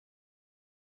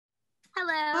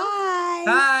Hello. Hi.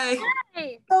 Hi.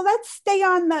 Hi. So let's stay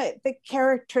on the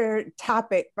character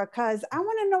topic because I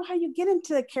want to know how you get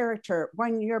into the character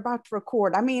when you're about to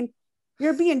record. I mean,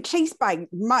 you're being chased by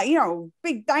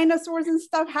big dinosaurs and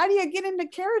stuff. How do you get into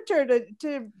character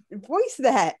to voice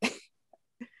that?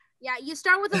 Yeah, you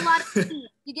start with a lot of tea.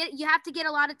 You have to get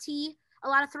a lot of tea, a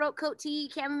lot of throat coat tea,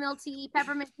 chamomile tea,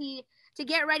 peppermint tea to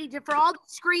get ready for all the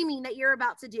screaming that you're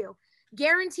about to do.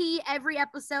 Guarantee every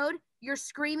episode you're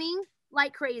screaming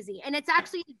like crazy. And it's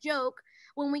actually a joke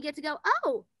when we get to go,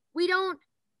 "Oh, we're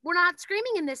not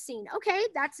screaming in this scene." Okay,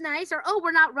 that's nice. Or, "Oh,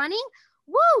 we're not running."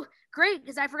 Woo, great,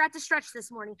 because I forgot to stretch this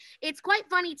morning. It's quite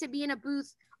funny to be in a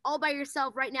booth all by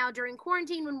yourself right now during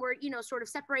quarantine when we're, sort of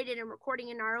separated and recording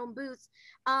in our own booths.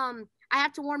 I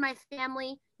have to warn my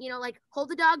family, like, hold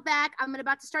the dog back. I'm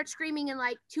about to start screaming in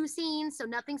like 2 scenes, so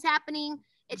nothing's happening.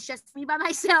 It's just me by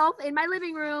myself in my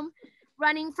living room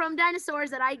running from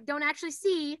dinosaurs that I don't actually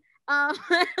see. So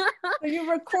you're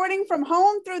recording from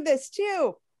home through this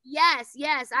too? Yes.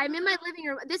 I'm in my living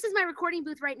room. This is my recording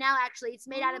booth right now, actually. It's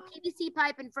made out of PVC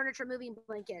pipe and furniture moving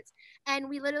blankets. And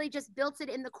we literally just built it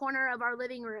in the corner of our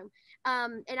living room.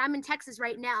 And I'm in Texas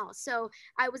right now. So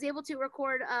I was able to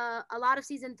record a lot of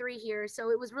season 3 here.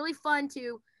 So it was really fun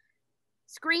to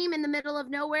scream in the middle of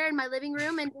nowhere in my living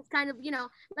room and just kind of,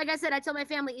 like I said, I tell my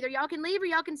family, either y'all can leave or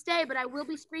y'all can stay, but I will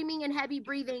be screaming and heavy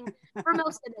breathing for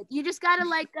most of it. You just gotta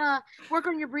work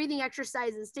on your breathing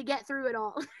exercises to get through it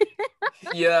all.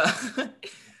 Yeah.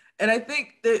 And I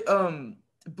think that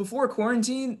before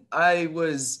quarantine, I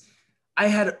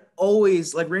had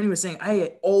always, like Raini was saying, I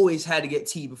had always had to get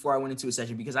tea before I went into a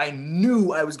session because I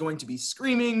knew I was going to be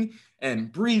screaming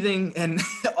and breathing and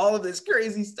all of this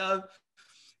crazy stuff.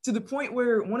 To the point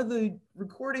where one of the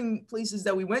recording places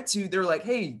that we went to, they're like,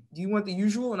 "Hey, do you want the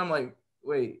usual?" And I'm like,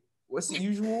 "Wait, what's the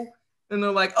usual?" And they're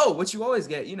like, "Oh, what you always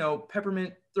get,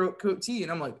 peppermint throat coat tea."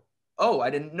 And I'm like, "Oh, I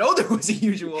didn't know there was a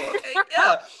usual." Okay,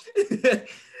 yeah.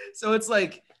 So it's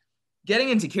like getting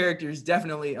into characters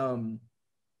definitely,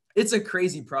 it's a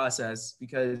crazy process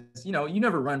because, you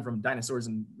never run from dinosaurs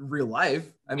in real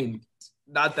life. I mean,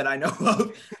 not that I know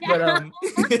of,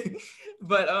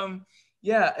 but,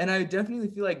 yeah, and I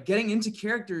definitely feel like getting into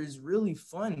character is really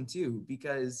fun too,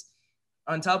 because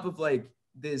on top of like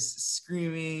this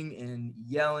screaming and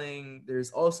yelling,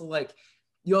 there's also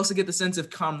you also get the sense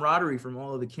of camaraderie from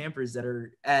all of the campers that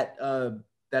are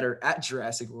at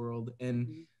Jurassic World,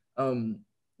 and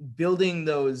building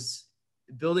those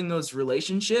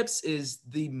relationships is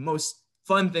the most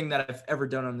fun thing that I've ever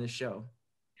done on this show.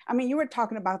 I mean, you were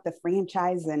talking about the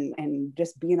franchise and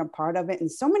just being a part of it.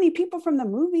 And so many people from the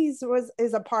movies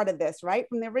is a part of this, right?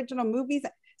 From the original movies,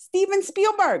 Steven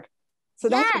Spielberg. So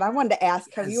that's what I wanted to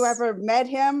ask. Have you ever met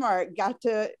him or got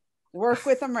to work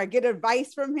with him or get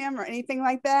advice from him or anything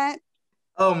like that?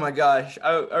 Oh my gosh.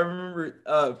 I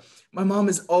remember my mom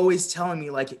is always telling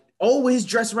me, like, always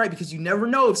dress right because you never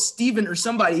know if Steven or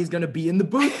somebody is going to be in the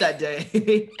booth that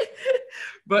day.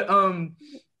 But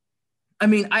I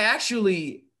mean,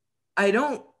 I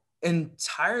don't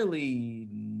entirely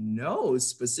know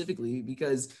specifically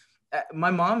because my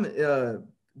mom,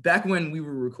 back when we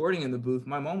were recording in the booth,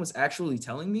 my mom was actually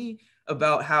telling me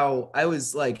about how I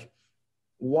was like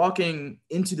walking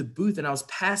into the booth and I was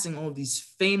passing all of these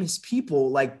famous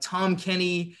people like Tom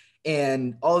Kenny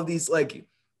and all of these like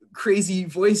crazy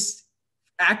voice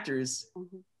actors.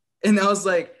 Mm-hmm. And I was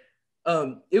like,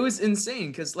 it was insane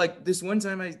because like this one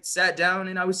time I sat down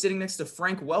and I was sitting next to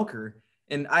Frank Welker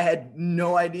and I had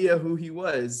no idea who he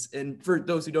was. And for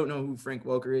those who don't know who Frank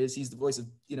Welker is, he's the voice of,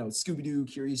 Scooby-Doo,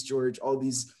 Curious George, all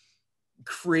these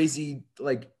crazy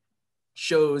like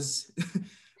shows.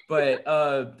 But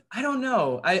I don't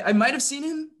know. I might have seen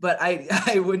him, but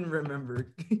I wouldn't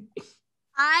remember.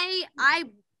 I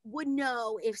would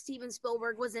know if Steven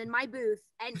Spielberg was in my booth,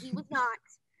 and he was not.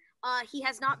 He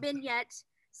has not been yet.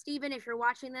 Steven, if you're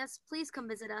watching this, please come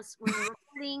visit us when we're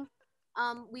recording.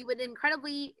 We would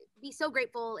incredibly be so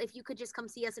grateful if you could just come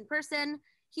see us in person.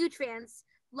 Huge fans.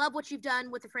 Love what you've done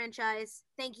with the franchise.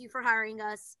 Thank you for hiring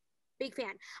us. Big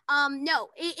fan. No,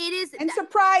 it is. And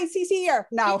surprise, he's here.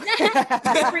 No. Steven.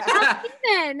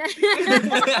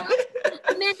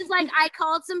 Amanda's like, I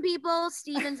called some people.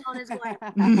 Steven's on his way.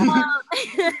 No,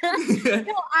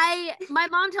 my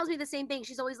mom tells me the same thing.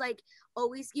 She's always like,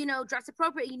 always, dress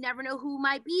appropriate. You never know who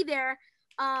might be there.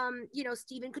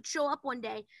 Steven could show up one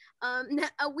day.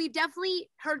 We've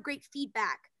definitely heard great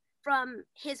feedback from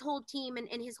his whole team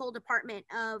and his whole department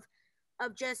of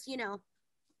just,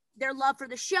 their love for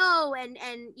the show and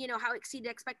you know, how it exceeded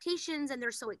expectations and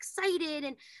they're so excited,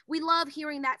 and we love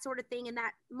hearing that sort of thing and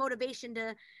that motivation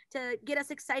to get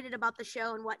us excited about the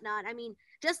show and whatnot. I mean,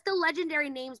 just the legendary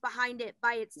names behind it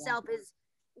by itself is,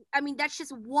 I mean, that's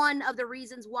just one of the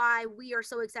reasons why we are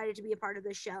so excited to be a part of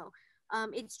this show.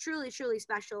 It's truly, truly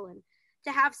special, and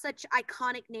to have such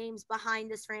iconic names behind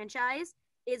this franchise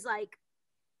is like,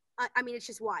 I mean, it's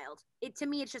just wild. To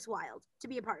me, it's just wild to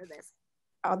be a part of this.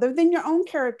 Other than your own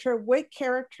character, what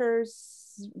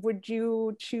characters would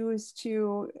you choose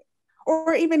to,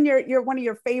 or even your one of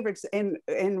your favorites, and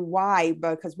why?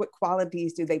 Because what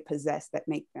qualities do they possess that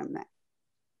make them that?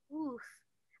 Oof.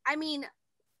 I mean,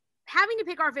 having to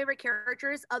pick our favorite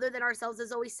characters other than ourselves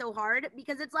is always so hard,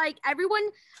 because it's like everyone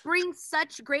brings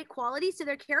such great qualities to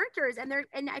their characters,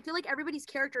 and I feel like everybody's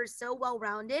character is so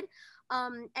well-rounded,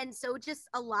 and so just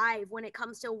alive when it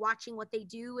comes to watching what they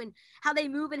do and how they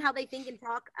move and how they think and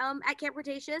talk at Camp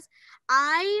Cretaceous.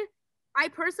 I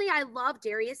personally, I love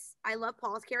Darius. I love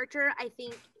Paul's character. I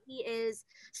think he is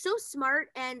so smart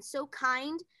and so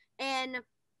kind, and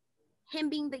him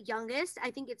being the youngest,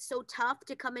 I think it's so tough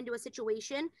to come into a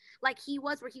situation like he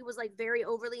was, where he was like very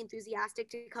overly enthusiastic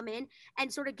to come in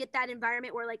and sort of get that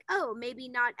environment where like, oh, maybe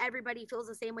not everybody feels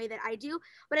the same way that I do.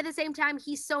 But at the same time,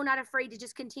 he's so not afraid to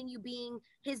just continue being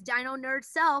his dino nerd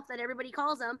self that everybody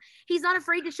calls him. He's not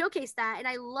afraid to showcase that. And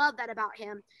I love that about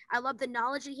him. I love the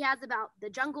knowledge that he has about the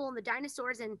jungle and the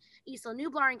dinosaurs and Isla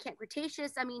Nublar and Camp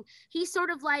Cretaceous. I mean, he's sort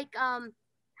of like,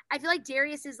 I feel like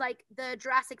Darius is like the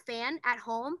Jurassic fan at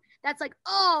home. That's like,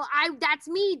 oh, that's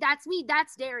me, that's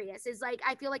Darius. Is like,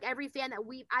 I feel like every fan that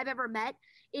I've ever met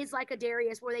is like a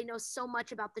Darius, where they know so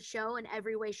much about the show in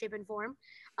every way, shape, and form.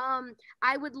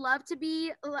 I would love to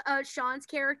be Sean's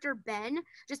character Ben,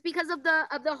 just because of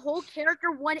the whole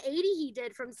character 180 he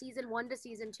did from season 1 to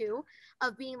season 2,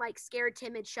 of being like scared,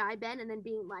 timid, shy Ben, and then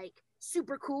being like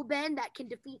super cool Ben that can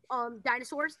defeat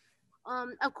dinosaurs.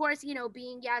 Of course, you know,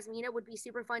 being Yasmina would be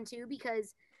super fun too,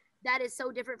 because that is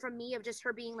so different from me, of just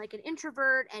her being like an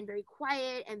introvert and very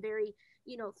quiet and very,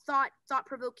 you know,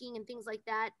 thought-provoking and things like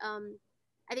that.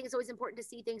 I think it's always important to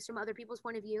see things from other people's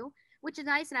point of view, which is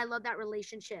nice. And I love that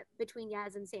relationship between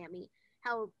Yaz and Sammy,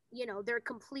 how, you know, they're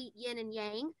complete yin and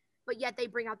yang, but yet they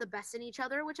bring out the best in each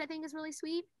other, which I think is really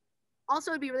sweet.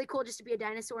 Also, it'd be really cool just to be a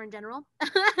dinosaur in general,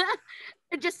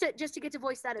 just to get to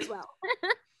voice that as well.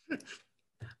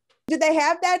 Do they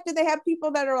have that? Do they have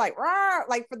people that are like, rah,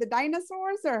 like for the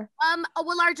dinosaurs, or?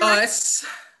 Well, our director,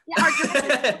 yeah, our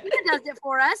director does it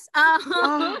for us.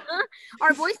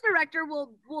 Our voice director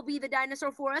will be the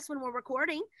dinosaur for us when we're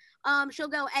recording. She'll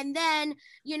go, and then,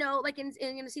 you know, like in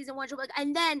season 1, she'll be like,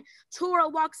 and then Tora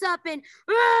walks up and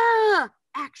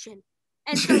action,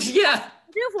 and so yeah,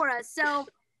 do for us. So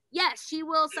yes, she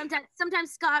will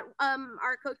sometimes Scott,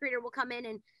 our co-creator, will come in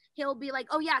and he'll be like,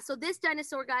 oh yeah, so this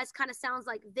dinosaur, guys, kind of sounds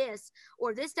like this,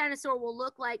 or this dinosaur will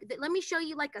look like that. Let me show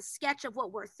you like a sketch of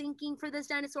what we're thinking for this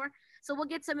dinosaur. So we'll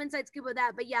get some inside scoop of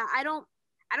that. But yeah, I don't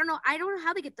know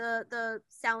how they get the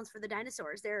sounds for the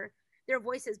dinosaurs, their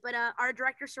voices, but our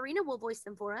director Serena will voice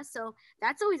them for us. So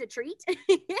that's always a treat.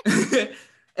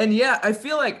 And yeah, I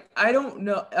feel like, I don't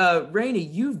know, Raini,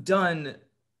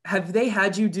 have they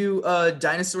had you do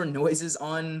dinosaur noises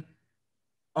on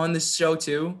this show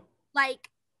too? Like,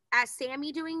 as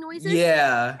Sammy doing noises?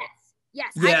 Yeah.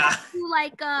 Yes. Yeah. I do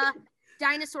like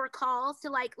dinosaur calls to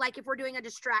like if we're doing a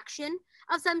distraction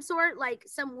of some sort, like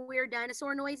some weird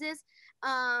dinosaur noises.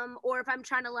 Or if I'm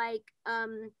trying to like, I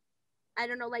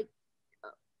don't know, like,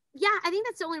 yeah, I think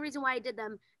that's the only reason why I did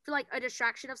them, for like a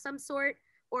distraction of some sort,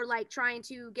 or like trying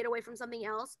to get away from something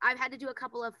else. I've had to do a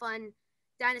couple of fun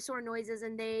dinosaur noises,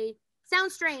 and they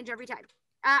sound strange every time.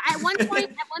 At one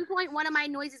point, one of my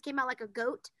noises came out like a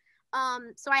goat.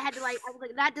 So I was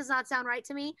like, that does not sound right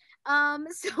to me.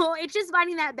 So it's just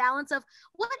finding that balance of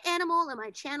what animal am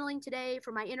I channeling today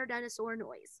for my inner dinosaur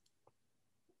noise.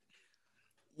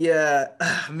 Yeah,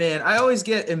 man, I always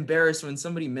get embarrassed when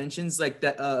somebody mentions like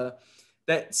that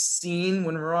scene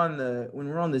when we're on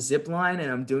the zip line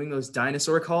and I'm doing those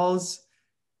dinosaur calls.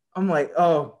 I'm like,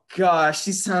 oh gosh,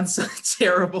 she sounds so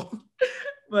terrible.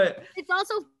 But it's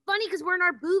also funny because we're in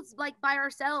our booths like by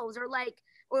ourselves, or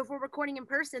if we're recording in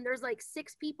person, there's like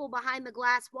 6 people behind the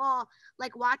glass wall,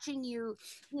 like watching you,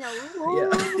 you know,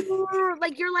 yeah.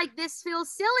 Like you're like, this feels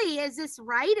silly. Is this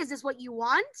right? Is this what you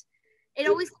want? It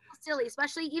always feels silly,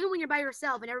 especially even when you're by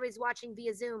yourself and everybody's watching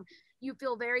via Zoom. You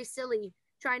feel very silly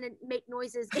trying to make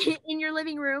noises in your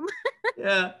living room.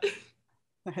 Yeah.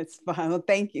 That's fun. Well,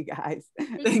 thank you guys.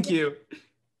 Thank you.